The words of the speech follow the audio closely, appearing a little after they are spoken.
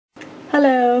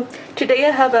Hello. Today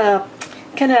I have a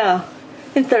kind of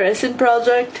interesting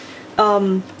project.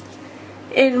 In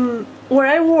where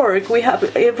I work, we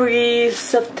have every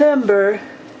month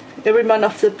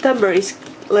of September is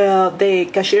the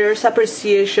Cashiers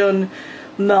Appreciation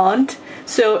Month.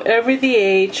 So every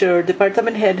DH or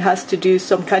department head has to do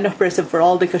some kind of present for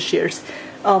all the cashiers.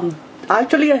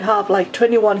 Actually, I have like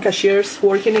 21 cashiers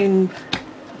working in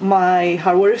my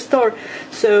hardware store,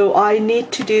 so I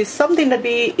need to do something that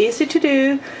be easy to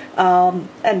do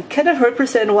and kind of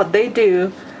represent what they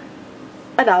do,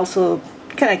 and also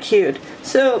kind of cute.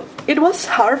 So it was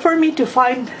hard for me to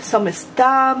find some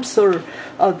stamps or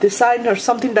a design or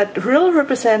something that really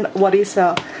represent what is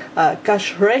a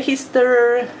cash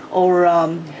register or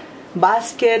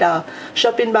basket, a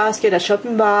shopping basket, a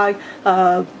shopping bag,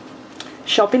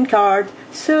 shopping cart.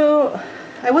 So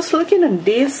I was looking at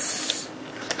this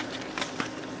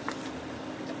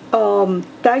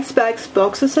dice bags,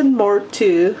 boxes, and more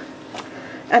too,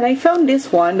 and I found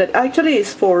this one that actually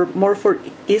is more for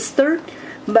Easter,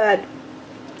 but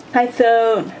I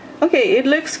thought, okay, it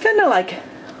looks kind of like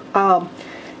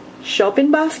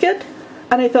shopping basket,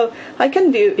 and I thought I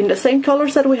can do in the same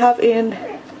colors that we have in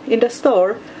the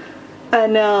store,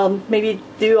 and maybe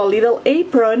do a little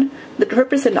apron that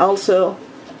represent also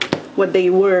what they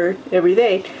wear every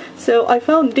day. So I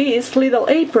found this little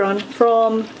apron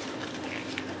from,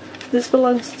 this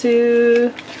belongs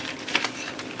to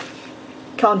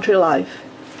Country Life,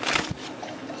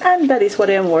 and that is what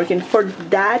I'm working for.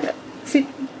 That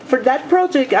for that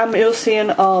project I'm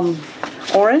using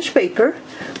orange paper.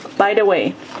 By the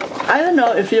way, I don't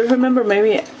know if you remember,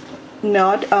 maybe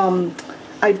not,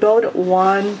 I bought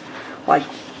like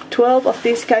 12 of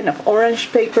this kind of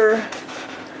orange paper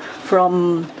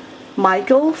from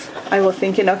Michaels. I was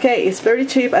thinking, okay, it's very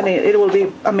cheap and it will be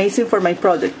amazing for my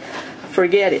project.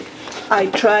 Forget it. I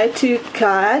tried to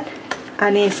cut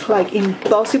and it's like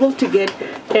impossible to get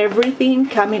everything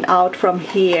coming out from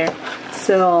here.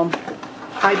 So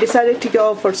I decided to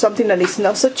go for something that is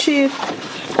not so cheap,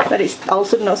 that is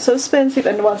also not so expensive.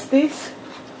 And what's this?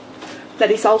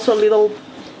 That is also a little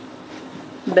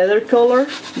better color,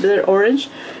 better orange,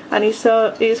 and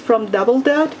it's from Double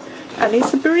Dot, and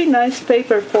it's a very nice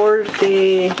paper for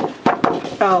the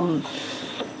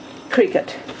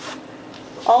Cricut.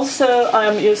 Also,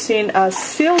 I'm using a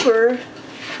silver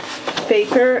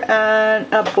paper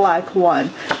and a black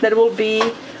one that will be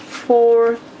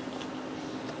for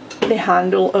the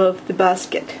handle of the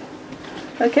basket.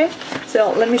 Okay,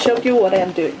 so let me show you what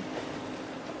I'm doing.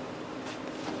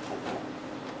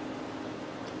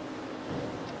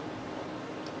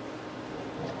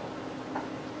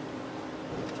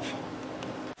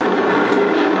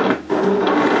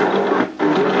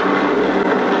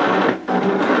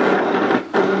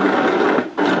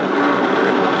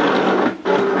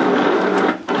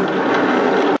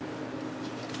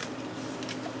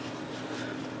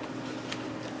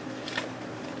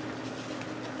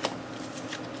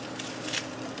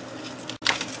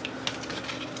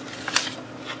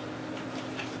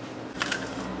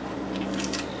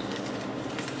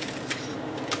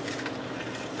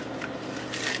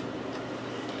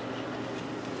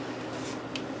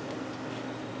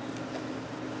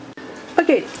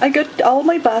 Okay, I got all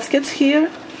my baskets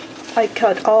here. I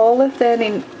cut all of them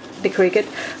in the Cricut.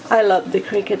 I love the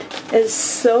Cricut. It's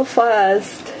so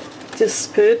fast.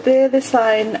 Just put the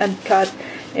design and cut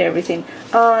everything.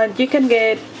 You can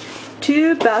get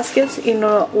 2 baskets in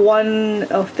one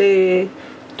of the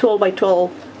 12 by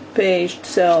 12 page.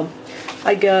 So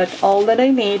I got all that I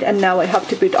need, and now I have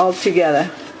to put all together.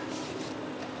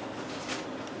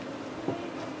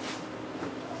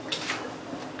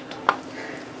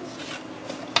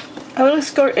 I will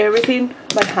score everything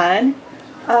by hand.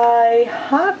 I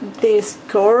have this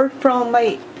score from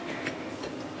my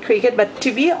Cricut, but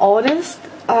to be honest,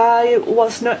 I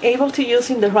was not able to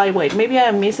use it the right way. Maybe I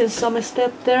am missing some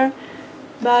step there,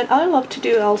 but I love to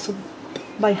do also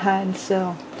by hand.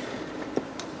 So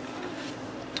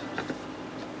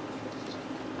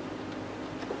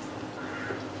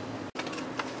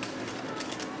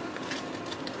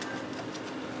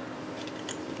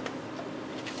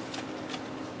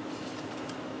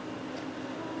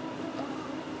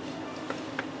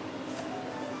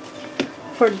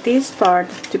for this part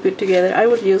to put together, I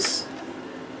would use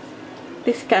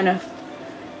this kind of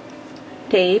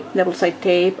tape, double-sided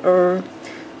tape, or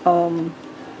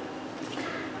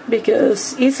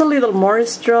because it's a little more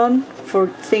strong for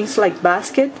things like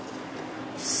basket.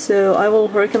 So I will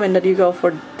recommend that you go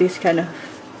for this kind of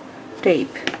tape.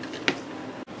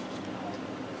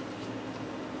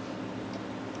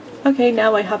 Okay,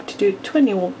 now I have to do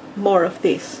 20 more of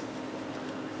this.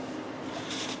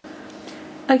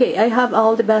 Okay, I have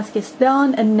all the baskets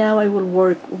done, and now I will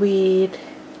work with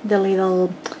the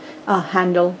little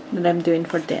handle that I'm doing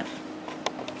for them.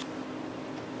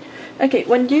 Okay,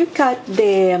 when you cut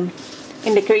in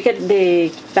the Cricut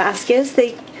the baskets,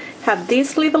 they have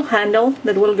this little handle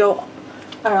that will go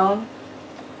around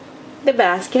the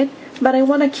basket, but I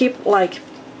want to keep like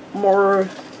more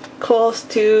close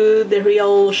to the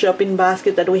real shopping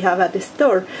basket that we have at the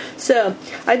store. So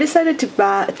I decided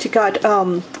to cut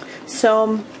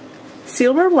some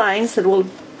silver lines that will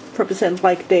represent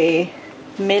like the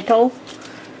metal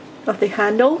of the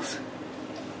handles.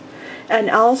 And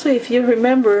also, if you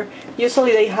remember,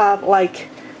 usually they have like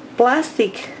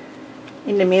plastic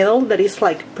in the middle that is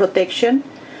like protection.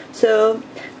 So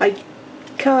I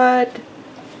cut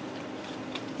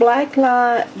black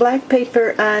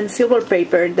paper and silver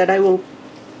paper that I will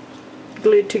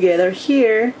glue together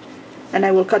here, and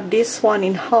I will cut this one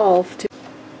in half to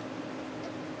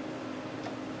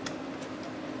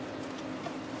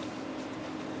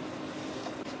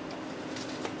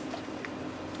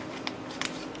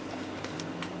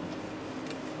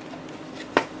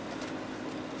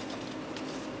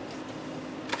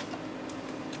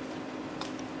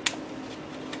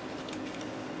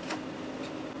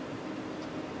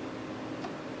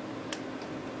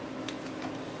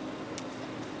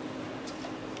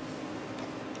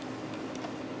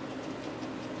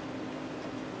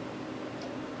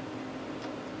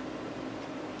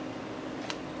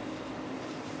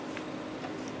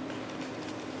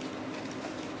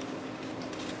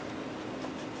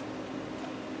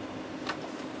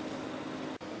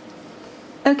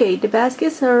Okay, the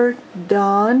baskets are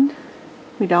done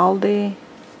with all the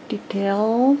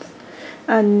details,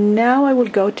 and now I will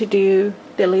go to do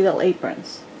the little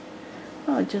aprons.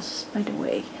 Oh, just by the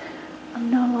way, I'm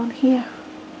not alone here.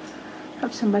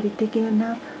 Have somebody taking a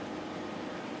nap.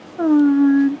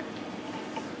 And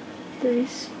there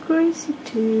is Gracie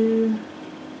too.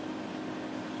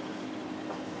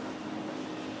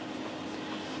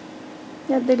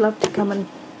 Yeah, they love to come and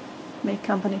make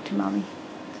company to mommy.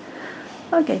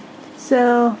 Okay,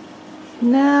 so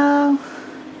now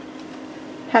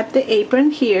have the apron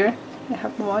here. I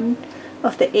have one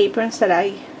of the aprons that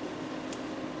I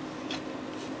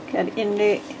got in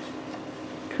the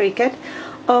Cricut.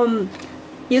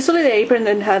 Usually the apron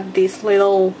doesn't have this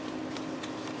little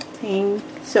thing,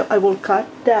 so I will cut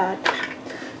that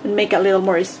and make it a little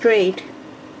more straight.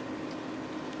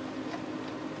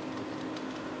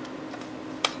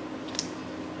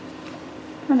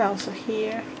 And also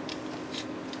here.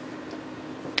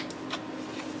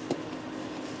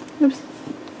 Oops,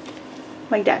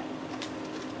 like that.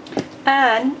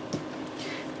 And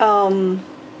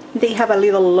they have a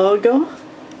little logo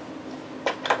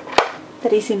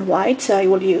that is in white, so I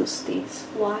will use this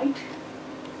white.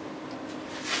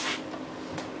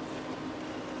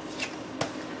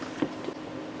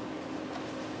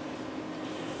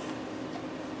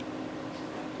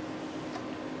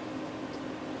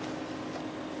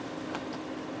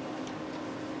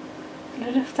 A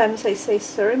lot of times I say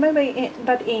sorry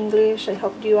about English. I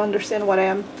hope you understand what I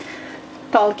am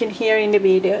talking here in the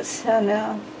videos. And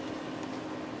I'm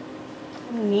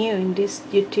new in this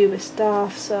YouTube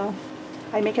stuff, so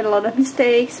I make a lot of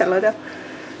mistakes,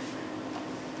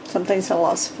 sometimes I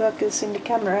lost focus in the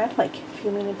camera like a few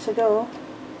minutes ago.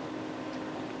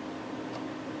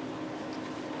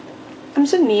 I'm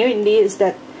so new in this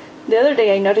that the other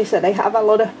day I noticed that I have a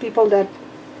lot of people that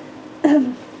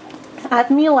add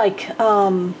me like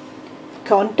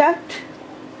contact,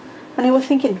 and I was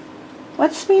thinking,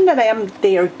 what's mean that I am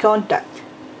their contact?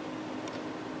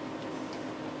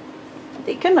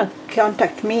 They cannot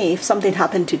contact me if something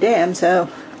happened to them, so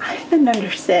I don't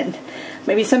understand.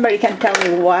 Maybe somebody can tell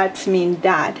me what mean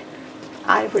that.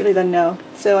 I really don't know.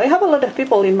 So I have a lot of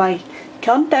people in my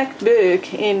contact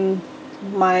book in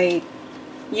my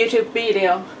YouTube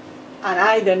video, and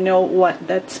I don't know what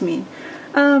that's mean.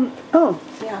 Oh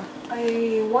yeah,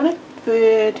 I want to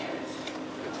put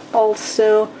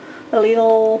also a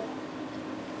little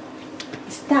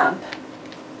stamp.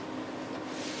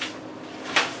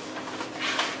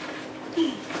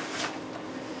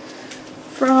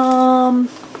 From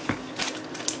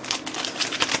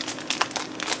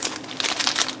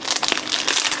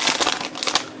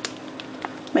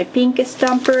my pink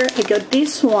stamper, I got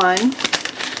this one.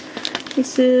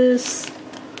 This is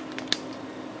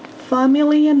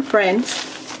Family and Friends,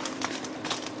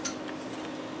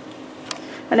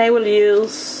 and I will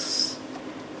use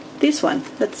this one.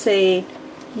 Let's say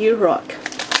You Rock.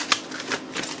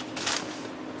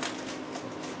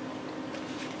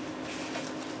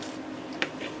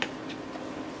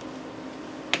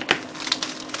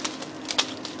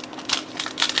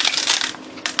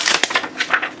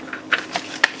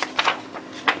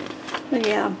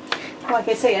 Yeah, like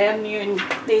I say, I am new in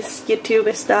this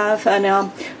YouTube stuff, and a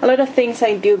lot of things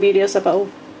I do videos about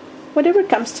whatever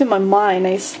comes to my mind.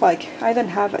 It's like I don't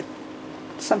have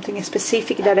something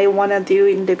specific that I want to do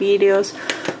in the videos.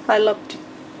 I love to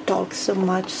talk so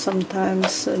much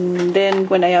sometimes, and then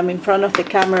when I am in front of the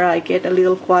camera I get a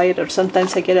little quiet, or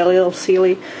sometimes I get a little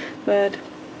silly, and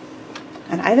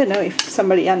I don't know if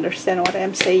somebody understands what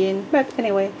I'm saying, but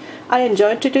anyway, I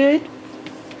enjoy to do it.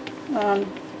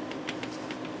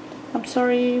 I'm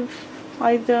sorry if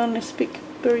I don't speak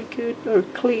very good or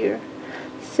clear,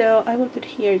 so I will put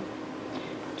here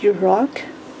the rock.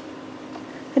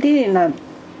 I did it in a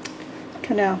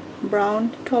kind of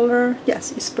brown color.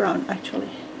 Yes, it's brown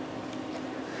actually.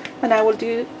 And I will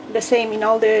do the same in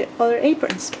all the other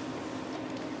aprons.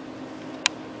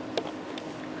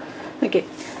 Okay,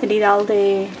 I did all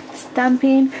the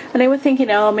stamping, and I was thinking,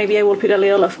 oh, maybe I will put a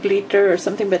little of glitter or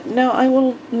something, but no, I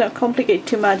will not complicate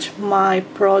too much my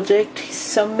project.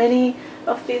 So many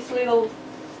of these little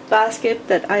baskets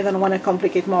that I don't want to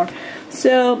complicate more.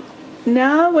 So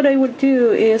now what I would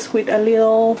do is with a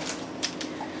little,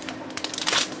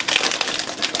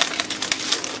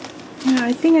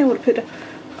 I think I would put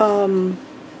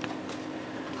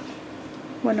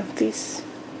one of these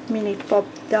mini pop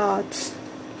dots,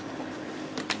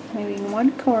 maybe in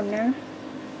one corner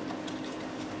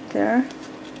there,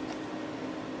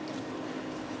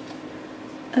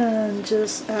 and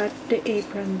just add the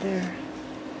apron there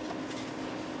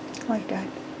like that.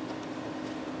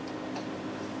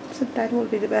 So that will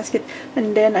be the basket,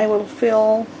 and then I will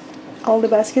fill all the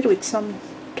basket with some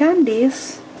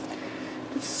candies.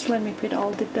 Just let me put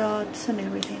all the dots and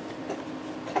everything.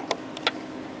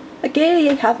 Okay,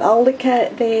 I have all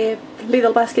the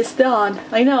little baskets done.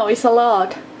 I know, it's a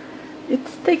lot.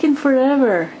 It's taken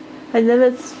forever. I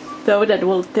never thought that it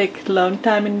will take a long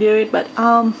time and do it, but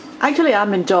actually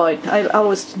I'm enjoyed. I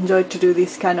always enjoy to do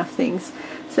these kind of things.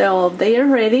 So they are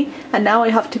ready, and now I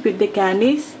have to put the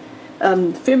candies.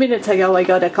 A few minutes ago I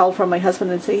got a call from my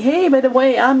husband and say, hey, by the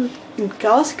way, I'm in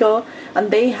Costco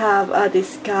and they have a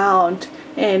discount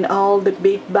and all the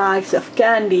big bags of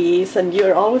candies, and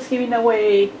you're always giving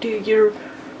away to your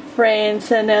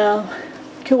friends and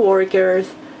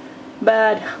co-workers,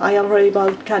 but I already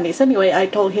bought candies. Anyway, I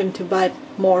told him to buy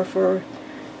more for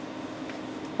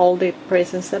all the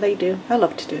presents that I do. I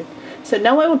love to do it. So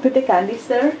now I will put the candies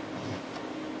there.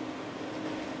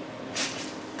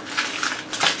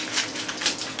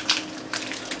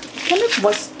 Kind of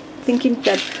was thinking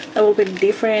that I will put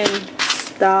different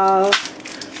stuff,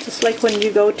 just like when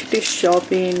you go to the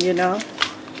shopping, you know.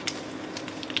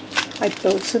 I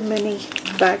bought so many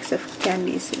bags of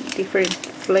candies in different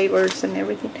flavors and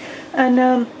everything, and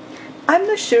I'm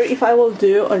not sure if I will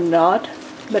do or not,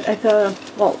 but I thought,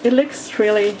 well, it looks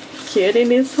really cute in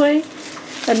this way,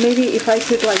 and maybe if I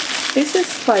could, like, this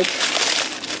is like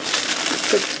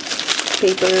the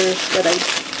paper that I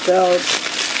bought,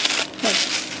 like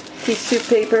tissue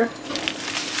paper,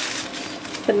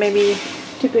 but maybe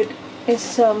to put in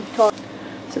some color.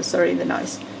 So sorry the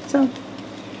noise. So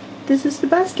this is the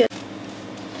basket.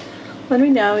 Let me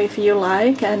know if you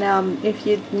like, and if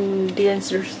you didn't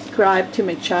subscribe to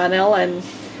my channel, and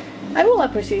I will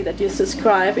appreciate that you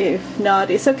subscribe. If not,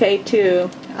 it's okay too.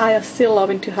 I am still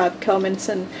loving to have comments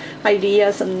and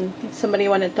ideas, and if somebody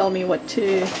want to tell me what to,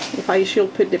 if I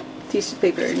should put the tissue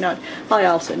paper or not, I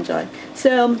also enjoy.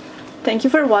 So thank you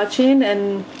for watching,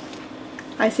 and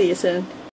I see you soon.